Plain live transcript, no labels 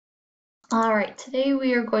All right, today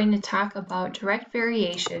we are going to talk about direct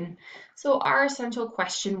variation. So our essential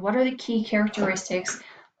question, what are the key characteristics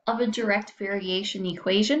of a direct variation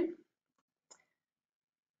equation?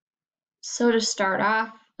 So to start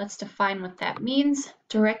off, let's define what that means.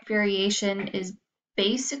 Direct variation is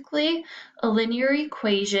basically a linear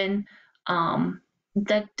equation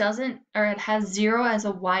that it has 0 as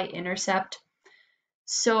a y-intercept.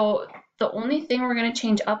 So the only thing we're going to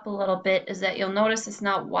change up a little bit is that you'll notice it's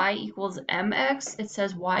not y equals mx, it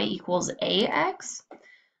says y equals ax.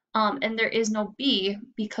 And there is no b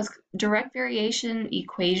because direct variation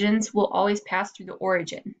equations will always pass through the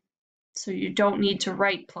origin. So you don't need to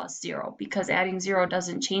write plus 0 because adding 0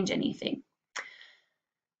 doesn't change anything.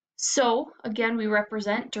 So again, we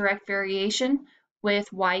represent direct variation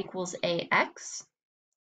with y equals ax.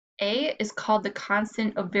 A is called the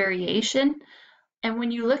constant of variation. And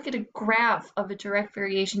when you look at a graph of a direct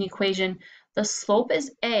variation equation, the slope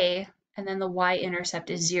is a, and then the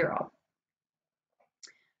y-intercept is 0.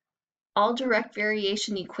 All direct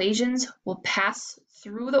variation equations will pass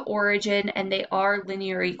through the origin, and they are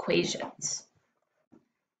linear equations.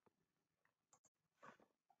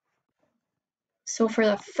 So for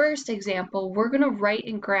the first example, we're going to write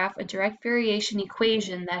and graph a direct variation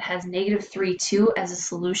equation that has -3, 2 as a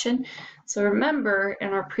solution. So remember, in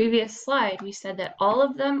our previous slide, we said that all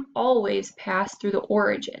of them always pass through the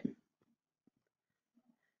origin.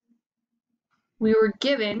 We were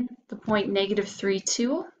given the point -3,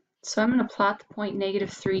 2. So I'm going to plot the point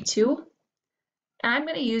 -3, 2. And I'm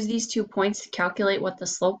going to use these 2 points to calculate what the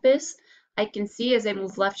slope is. I can see as I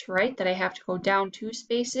move left to right that I have to go down 2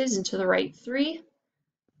 spaces and to the right 3.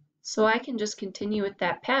 So I can just continue with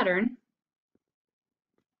that pattern.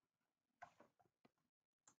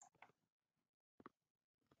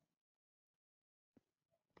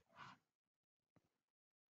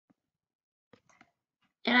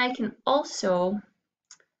 And I can also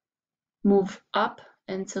move up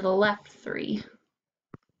and to the left 3.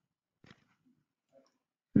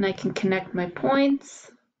 And I can connect my points.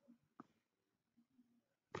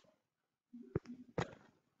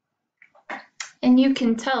 And you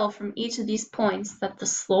can tell from each of these points that the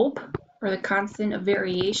slope, or the constant of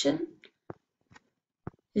variation,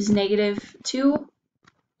 is -2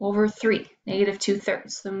 over 3, -2/3.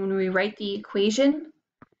 So when we write the equation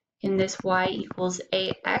in this y equals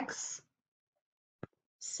ax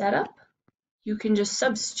setup, you can just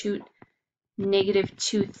substitute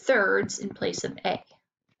 -2/3 in place of a.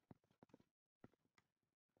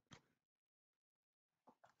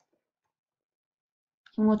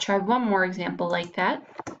 And we'll try one more example like that.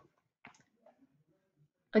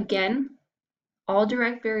 Again, all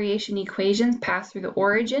direct variation equations pass through the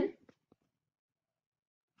origin.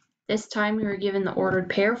 This time we were given the ordered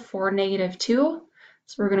pair 4, -2.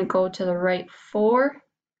 So we're going to go to the right 4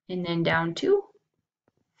 and then down 2.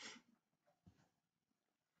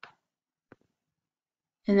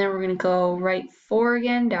 And then we're going to go right 4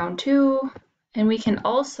 again, down 2. And we can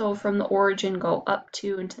also, from the origin, go up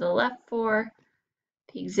 2 and to the left 4,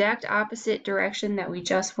 the exact opposite direction that we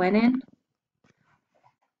just went in.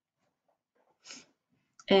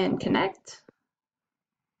 And connect.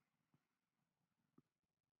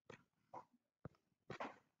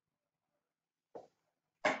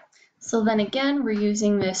 So then again, we're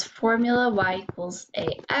using this formula y equals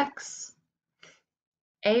ax.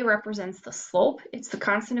 A represents the slope. It's the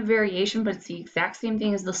constant of variation, but it's the exact same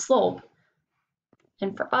thing as the slope.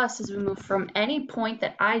 And for us, as we move from any point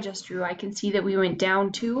that I just drew, I can see that we went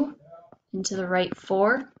down 2 into the right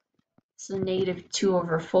 4. So -2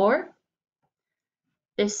 over 4.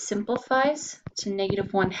 This simplifies to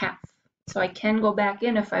 -1/2. So I can go back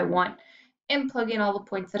in if I want and plug in all the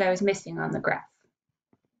points that I was missing on the graph.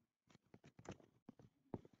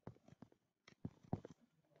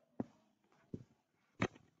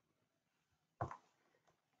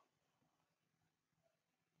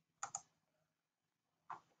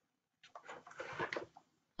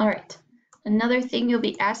 All right, another thing you'll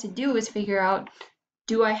be asked to do is figure out,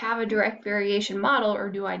 do I have a direct variation model or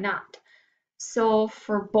do I not? So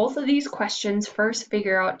for both of these questions, first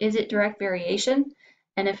figure out, is it direct variation?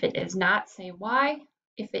 And if it is not, say why.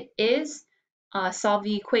 If it is, solve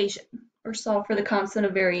the equation or solve for the constant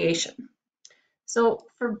of variation. So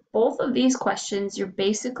for both of these questions, you're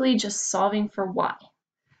basically just solving for y.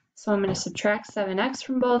 So I'm going to subtract 7x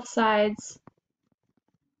from both sides.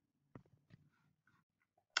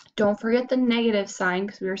 Don't forget the negative sign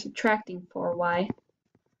because we were subtracting 4y.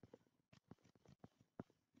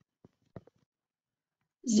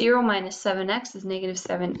 0 minus 7x is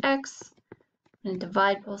 -7x. I'm going to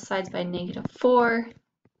divide both sides by -4.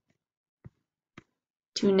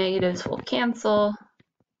 2 negatives will cancel.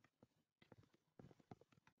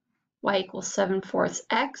 y equals 7/4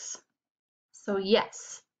 x. So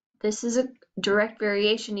yes, this is a direct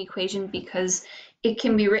variation equation because it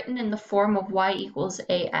can be written in the form of y equals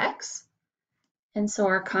ax. And so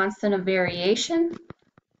our constant of variation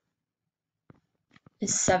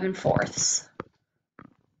is 7/4.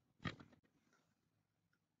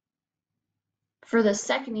 For the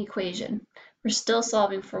second equation, we're still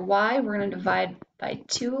solving for y. We're going to divide by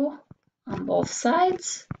 2 on both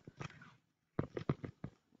sides.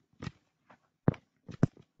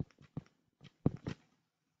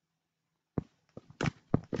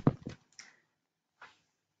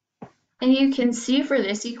 And you can see for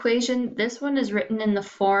this equation, this one is written in the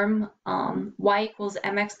form y equals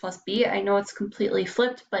mx plus b. I know it's completely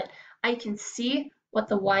flipped, but I can see what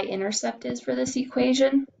the y-intercept is for this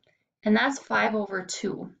equation, and that's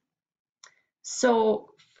 5/2.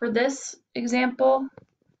 So for this example,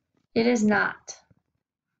 it is not,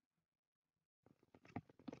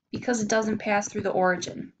 because it doesn't pass through the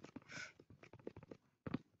origin.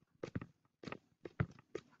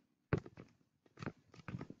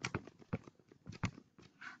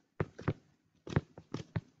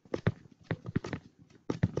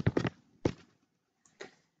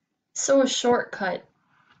 So a shortcut,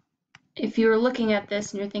 if you were looking at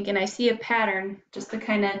this and you're thinking, I see a pattern, just to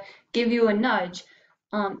kind of give you a nudge,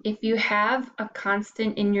 if you have a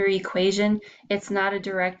constant in your equation, it's not a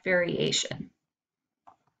direct variation.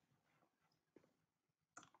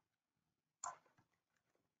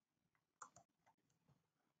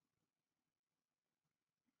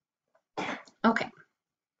 Okay.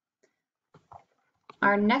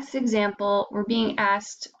 Our next example, we're being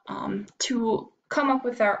asked to come up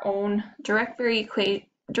with our own direct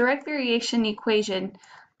variation equation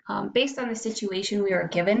based on the situation we are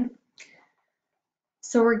given.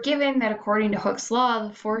 So we're given that according to Hooke's law,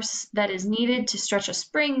 the force that is needed to stretch a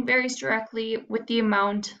spring varies directly with the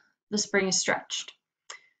amount the spring is stretched.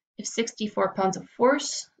 If 64 pounds of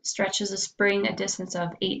force stretches a spring a distance of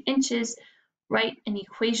 8 inches, write an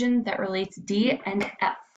equation that relates D and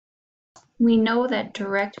F. We know that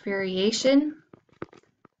direct variation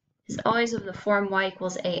is always of the form y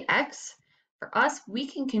equals ax. For us, we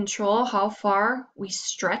can control how far we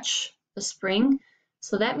stretch the spring.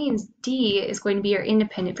 So that means D is going to be our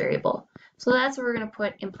independent variable. So that's what we're going to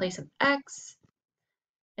put in place of x.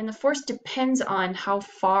 And the force depends on how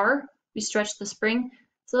far we stretch the spring.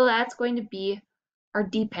 So that's going to be our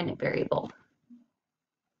dependent variable.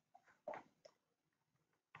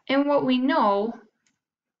 And what we know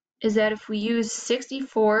is that if we use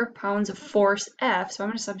 64 pounds of force F, so I'm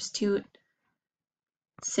going to substitute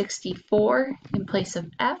 64 in place of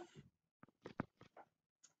F.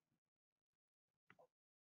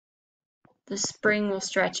 The spring will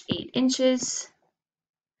stretch 8 inches.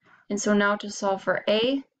 And so now to solve for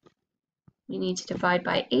A, we need to divide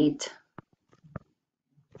by 8.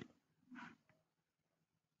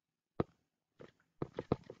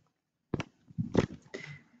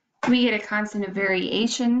 We get a constant of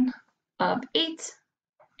variation of 8,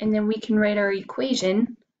 and then we can write our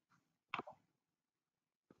equation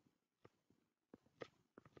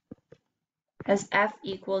as F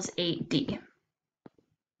equals 8D.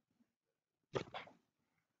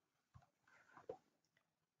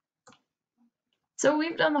 So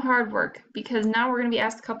we've done the hard work because now we're going to be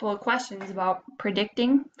asked a couple of questions about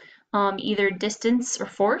predicting either distance or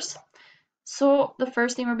force. So the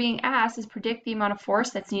first thing we're being asked is predict the amount of force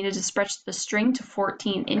that's needed to stretch the string to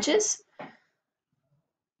 14 inches.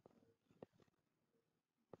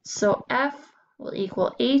 So F will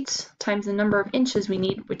equal 8 times the number of inches we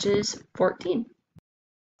need, which is 14.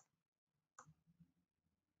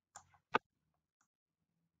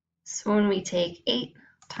 So when we take 8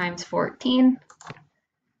 times 14,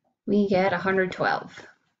 we get 112.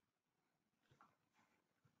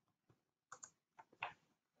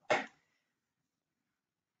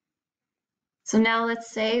 So now let's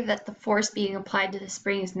say that the force being applied to the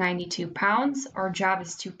spring is 92 pounds. Our job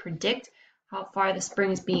is to predict how far the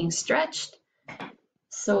spring is being stretched.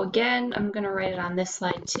 So again, I'm going to write it on this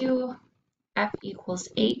slide too. F equals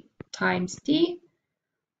 8 times D.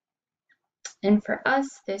 And for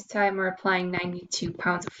us, this time we're applying 92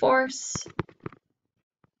 pounds of force.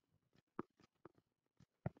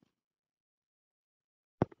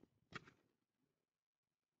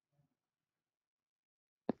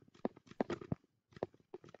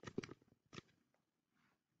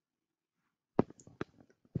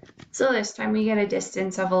 So this time we get a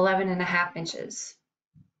distance of 11.5 inches.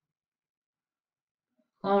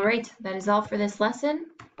 All right, that is all for this lesson.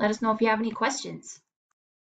 Let us know if you have any questions.